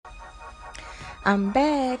I'm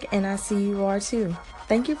back, and I see you are too.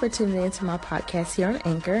 Thank you for tuning into my podcast here on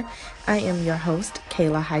Anchor. I am your host,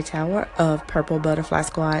 Kayla Hightower of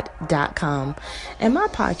PurpleButterflySquad.com, and my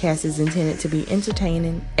podcast is intended to be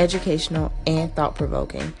entertaining, educational, and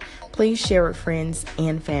thought-provoking. Please share with friends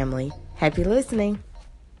and family. Happy listening.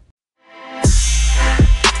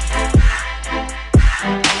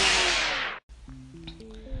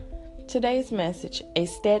 Today's message, a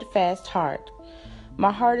steadfast heart.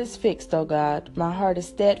 My heart is fixed, O God. My heart is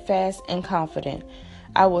steadfast and confident.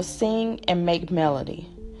 I will sing and make melody.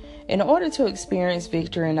 In order to experience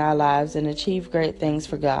victory in our lives and achieve great things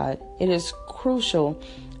for God, it is crucial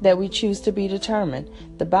that we choose to be determined.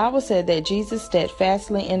 The Bible said that Jesus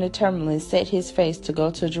steadfastly and determinedly set his face to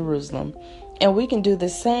go to Jerusalem. And we can do the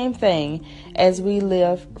same thing as we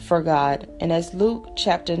live for God. And as Luke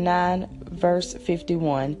chapter 9, verse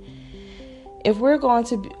 51, if we're going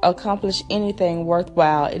to accomplish anything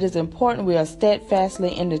worthwhile, it is important we are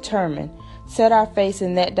steadfastly and determined. Set our face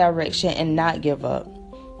in that direction and not give up.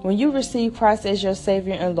 When you receive Christ as your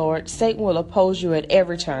Savior and Lord, Satan will oppose you at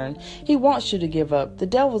every turn. He wants you to give up. The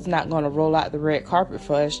devil's not going to roll out the red carpet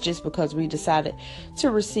for us just because we decided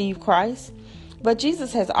to receive Christ. But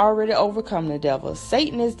Jesus has already overcome the devil.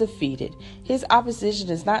 Satan is defeated. His opposition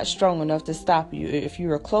is not strong enough to stop you if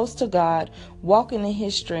you are close to God, walking in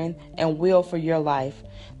his strength and will for your life.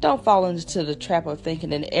 Don't fall into the trap of thinking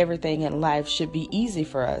that everything in life should be easy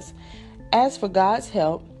for us. Ask for God's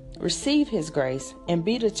help, receive his grace, and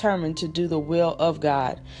be determined to do the will of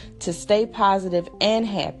God, to stay positive and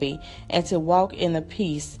happy, and to walk in the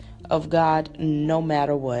peace of God no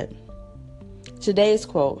matter what. Today's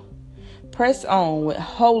quote: press on with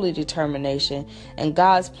holy determination, and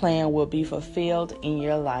God's plan will be fulfilled in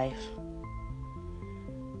your life.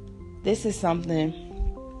 This is something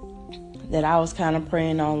that I was kind of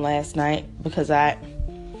praying on last night because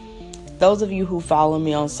those of you who follow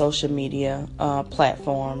me on social media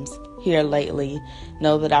platforms here lately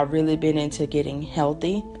know that I've really been into getting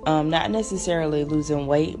healthy. Not necessarily losing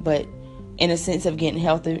weight, but in a sense of getting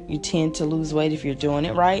healthy, you tend to lose weight if you're doing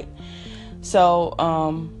it right. So,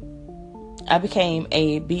 I became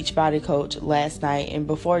a Beachbody coach last night, and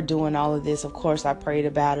before doing all of this, of course, I prayed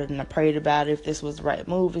about it, and I prayed about if this was the right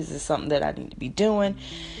move. Is this something that I need to be doing?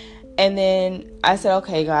 And then I said,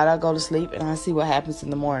 okay, God, I'll go to sleep and I'll see what happens in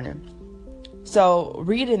the morning. So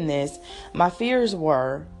reading this, my fears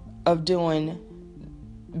were of becoming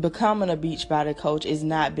a Beachbody coach is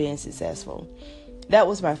not being successful. That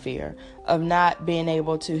was my fear of not being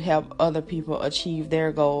able to help other people achieve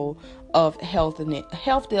their goal of healthy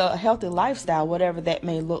lifestyle, whatever that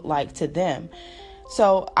may look like to them.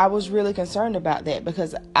 So I was really concerned about that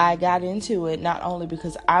because I got into it not only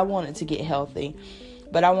because I wanted to get healthy,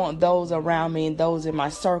 but I want those around me and those in my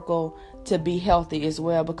circle to be healthy as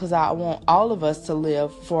well, because I want all of us to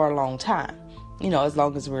live for a long time, as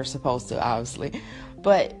long as we're supposed to, obviously.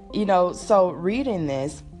 But, so reading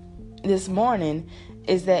this morning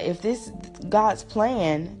is that if this God's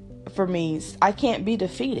plan for me, I can't be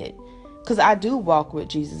defeated. Because I do walk with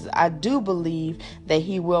Jesus. I do believe that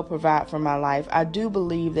he will provide for my life. I do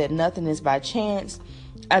believe that nothing is by chance.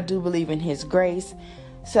 I do believe in his grace.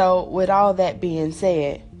 So with all that being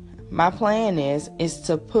said, my plan is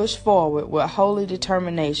to push forward with holy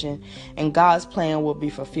determination, and God's plan will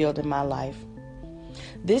be fulfilled in my life.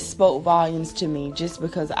 This spoke volumes to me just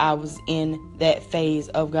because I was in that phase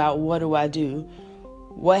of, God, what do I do?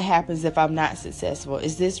 What happens if I'm not successful?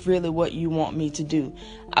 Is this really what you want me to do?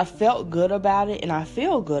 I felt good about it, and I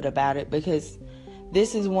feel good about it because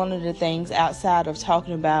this is one of the things outside of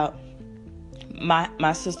talking about my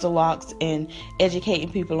sister locks and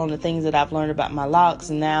educating people on the things that I've learned about my locks,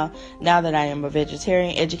 and now that I am a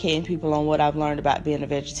vegetarian, educating people on what I've learned about being a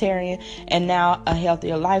vegetarian, and now a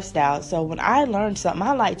healthier lifestyle. So when I learn something,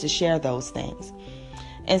 I like to share those things.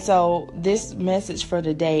 And so this message for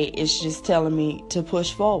today is just telling me to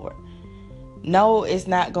push forward. No, it's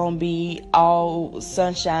not going to be all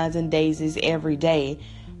sunshines and daisies every day,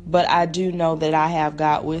 but I do know that I have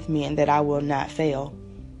God with me and that I will not fail.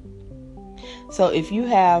 So if you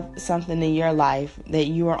have something in your life that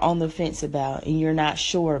you are on the fence about and you're not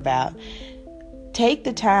sure about, take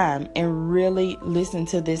the time and really listen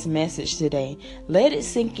to this message today. Let it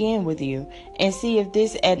sink in with you and see if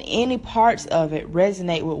this and any parts of it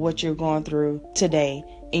resonate with what you're going through today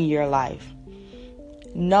in your life.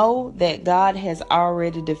 Know that God has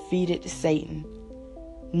already defeated Satan.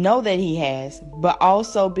 Know that he has, but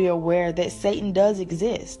also be aware that Satan does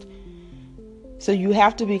exist. So you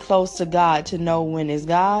have to be close to God to know when it's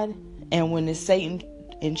God and when it's Satan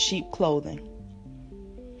in sheep clothing.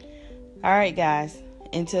 All right, guys.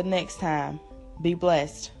 Until next time, be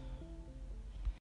blessed.